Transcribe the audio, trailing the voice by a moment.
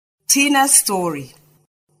Tina's story.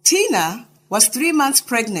 Tina was 3 months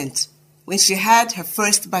pregnant when she had her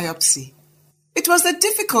first biopsy. It was a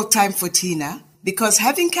difficult time for Tina because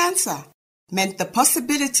having cancer meant the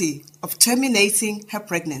possibility of terminating her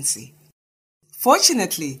pregnancy.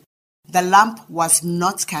 Fortunately, the lump was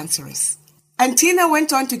not cancerous, and Tina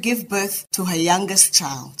went on to give birth to her youngest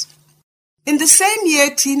child. In the same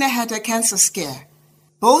year Tina had her cancer scare,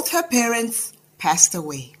 both her parents passed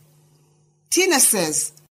away. Tina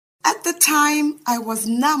says, "At the time, I was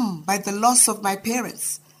numb by the loss of my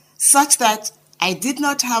parents, such that I did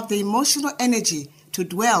not have the emotional energy to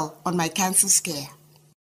dwell on my cancer scare."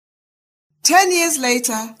 10 years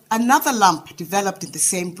later, another lump developed in the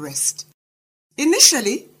same breast.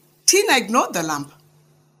 Initially, Tina ignored the lump.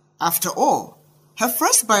 After all, her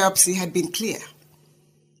first biopsy had been clear.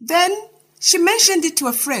 Then she mentioned it to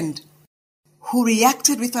a friend who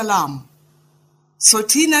reacted with alarm. So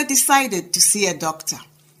Tina decided to see a doctor.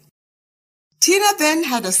 Tina then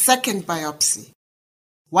had a second biopsy.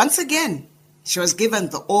 Once again, she was given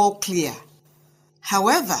the all clear.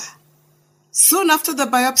 However, soon after the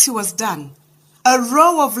biopsy was done, a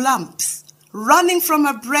row of lumps running from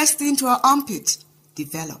her breast into her armpit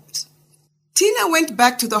developed. Tina went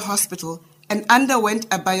back to the hospital and underwent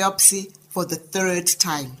a biopsy for the third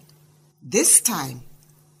time. This time,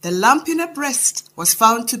 the lump in her breast was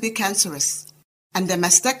found to be cancerous, and a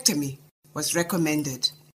mastectomy was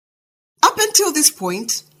recommended. Up until this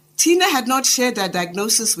point, Tina had not shared her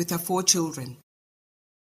diagnosis with her 4 children.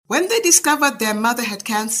 When they discovered their mother had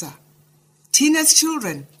cancer, Tina's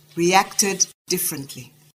children reacted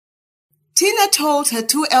differently. Tina told her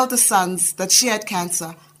 2 elder sons that she had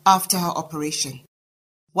cancer after her operation.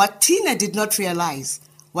 What Tina did not realize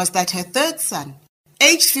was that her third son,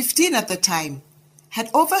 aged 15 at the time,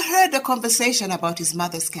 had overheard a conversation about his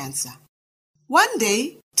mother's cancer. One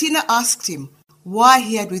day, Tina asked him why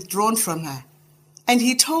he had withdrawn from her, and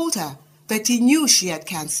he told her that he knew she had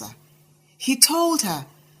cancer. He told her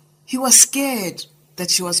he was scared that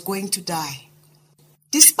she was going to die.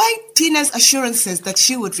 Despite Tina's assurances that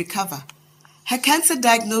she would recover, her cancer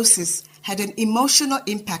diagnosis had an emotional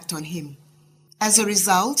impact on him. As a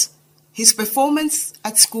result, his performance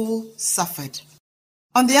at school suffered.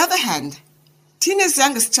 On the other hand, Tina's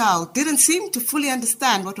youngest child didn't seem to fully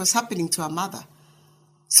understand what was happening to her mother,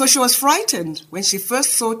 so she was frightened when she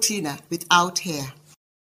first saw Tina without hair.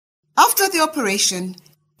 After the operation,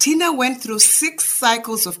 Tina went through 6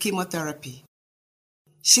 cycles of chemotherapy.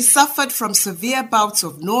 She suffered from severe bouts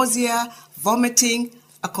of nausea, vomiting,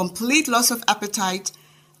 a complete loss of appetite,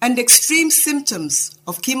 and extreme symptoms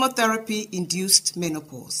of chemotherapy-induced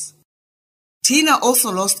menopause. Tina also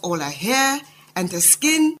lost all her hair, and her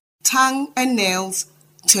skin, tongue, and nails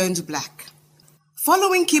turned black.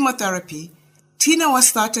 Following chemotherapy, Tina was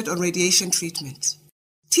started on radiation treatment.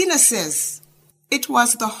 Tina says, "It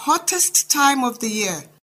was the hottest time of the year,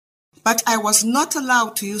 but I was not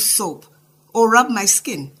allowed to use soap or rub my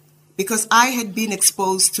skin because I had been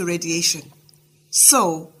exposed to radiation.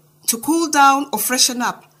 So, to cool down or freshen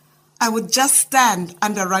up, I would just stand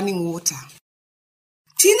under running water."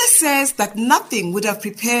 Tina says that nothing would have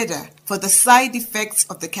prepared her for the side effects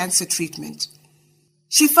of the cancer treatment.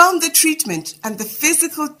 She found the treatment and the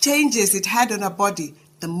physical changes it had on her body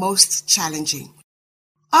the most challenging.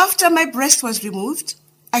 "After my breast was removed,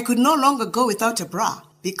 I could no longer go without a bra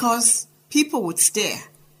because people would stare.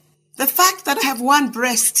 The fact that I have one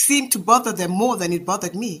breast seemed to bother them more than it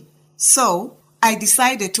bothered me. So I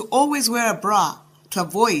decided to always wear a bra to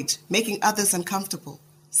avoid making others uncomfortable,"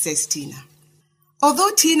 says Tina.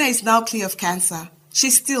 Although Tina is now clear of cancer,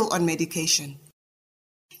 she's still on medication.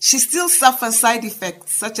 She still suffers side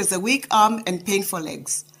effects such as a weak arm and painful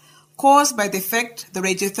legs, caused by the effect the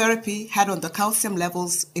radiotherapy had on the calcium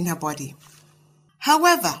levels in her body.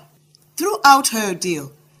 However, throughout her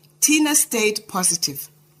ordeal, Tina stayed positive.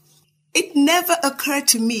 "It never occurred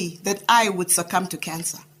to me that I would succumb to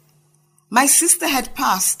cancer. My sister had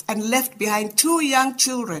passed and left behind 2 young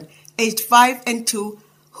children, aged 5 and 2,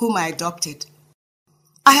 whom I adopted.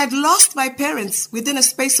 I had lost my parents within a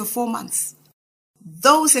space of 4 months.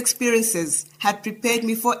 Those experiences had prepared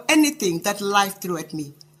me for anything that life threw at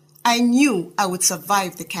me. I knew I would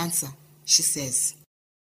survive the cancer," she says.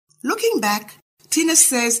 Looking back, Tina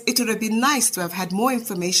says it would have been nice to have had more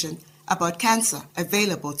information about cancer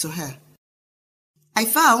available to her. "I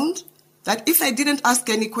found that if I didn't ask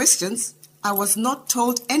any questions, I was not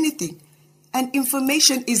told anything, and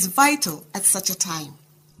information is vital at such a time."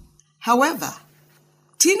 However,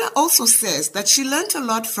 Tina also says that she learned a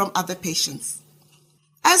lot from other patients.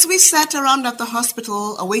 As we sat around at the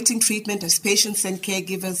hospital awaiting treatment as patients and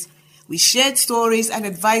caregivers, we shared stories and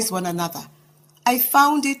advised one another, I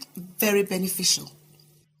found it very beneficial.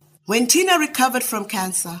 When Tina recovered from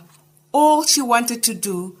cancer, all she wanted to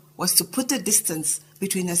do was to put a distance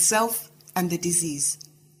between herself and the disease.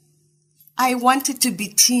 I wanted to be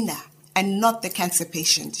Tina and not the cancer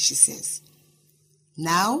patient, she says.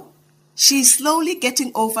 Now, she is slowly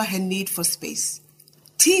getting over her need for space.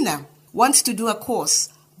 Tina wants to do a course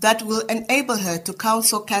that will enable her to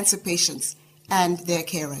counsel cancer patients and their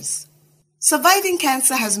carers. Surviving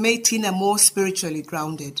cancer has made Tina more spiritually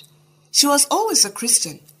grounded. She was always a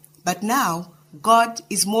Christian, but now God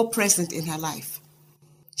is more present in her life.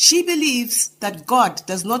 She believes that God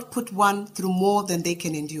does not put one through more than they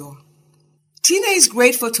can endure. Tina is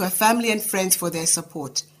grateful to her family and friends for their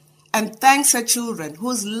support and thanks her children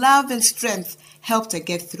whose love and strength helped her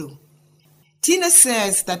get through. Tina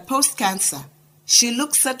says that post-cancer, she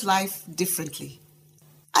looks at life differently.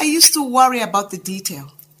 I used to worry about the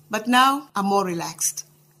detail, but now I'm more relaxed.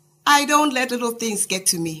 I don't let little things get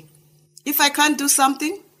to me. If I can't do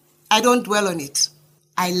something, I don't dwell on it.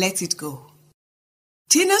 I let it go.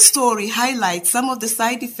 Tina's story highlights some of the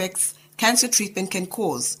side effects cancer treatment can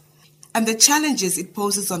cause and the challenges it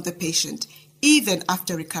poses on the patient, even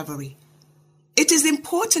after recovery. It is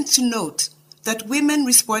important to note that women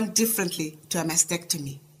respond differently to a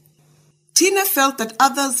mastectomy. Tina felt that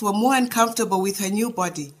others were more uncomfortable with her new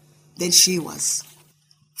body than she was.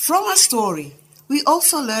 From her story, we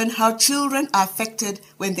also learn how children are affected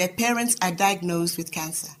when their parents are diagnosed with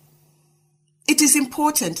cancer. It is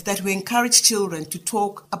important that we encourage children to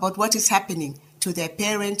talk about what is happening to their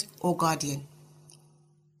parent or guardian.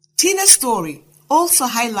 Tina's story also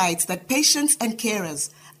highlights that patients and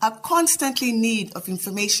carers are constantly in need of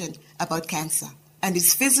information about cancer and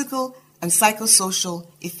its physical and psychosocial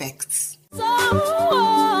effects.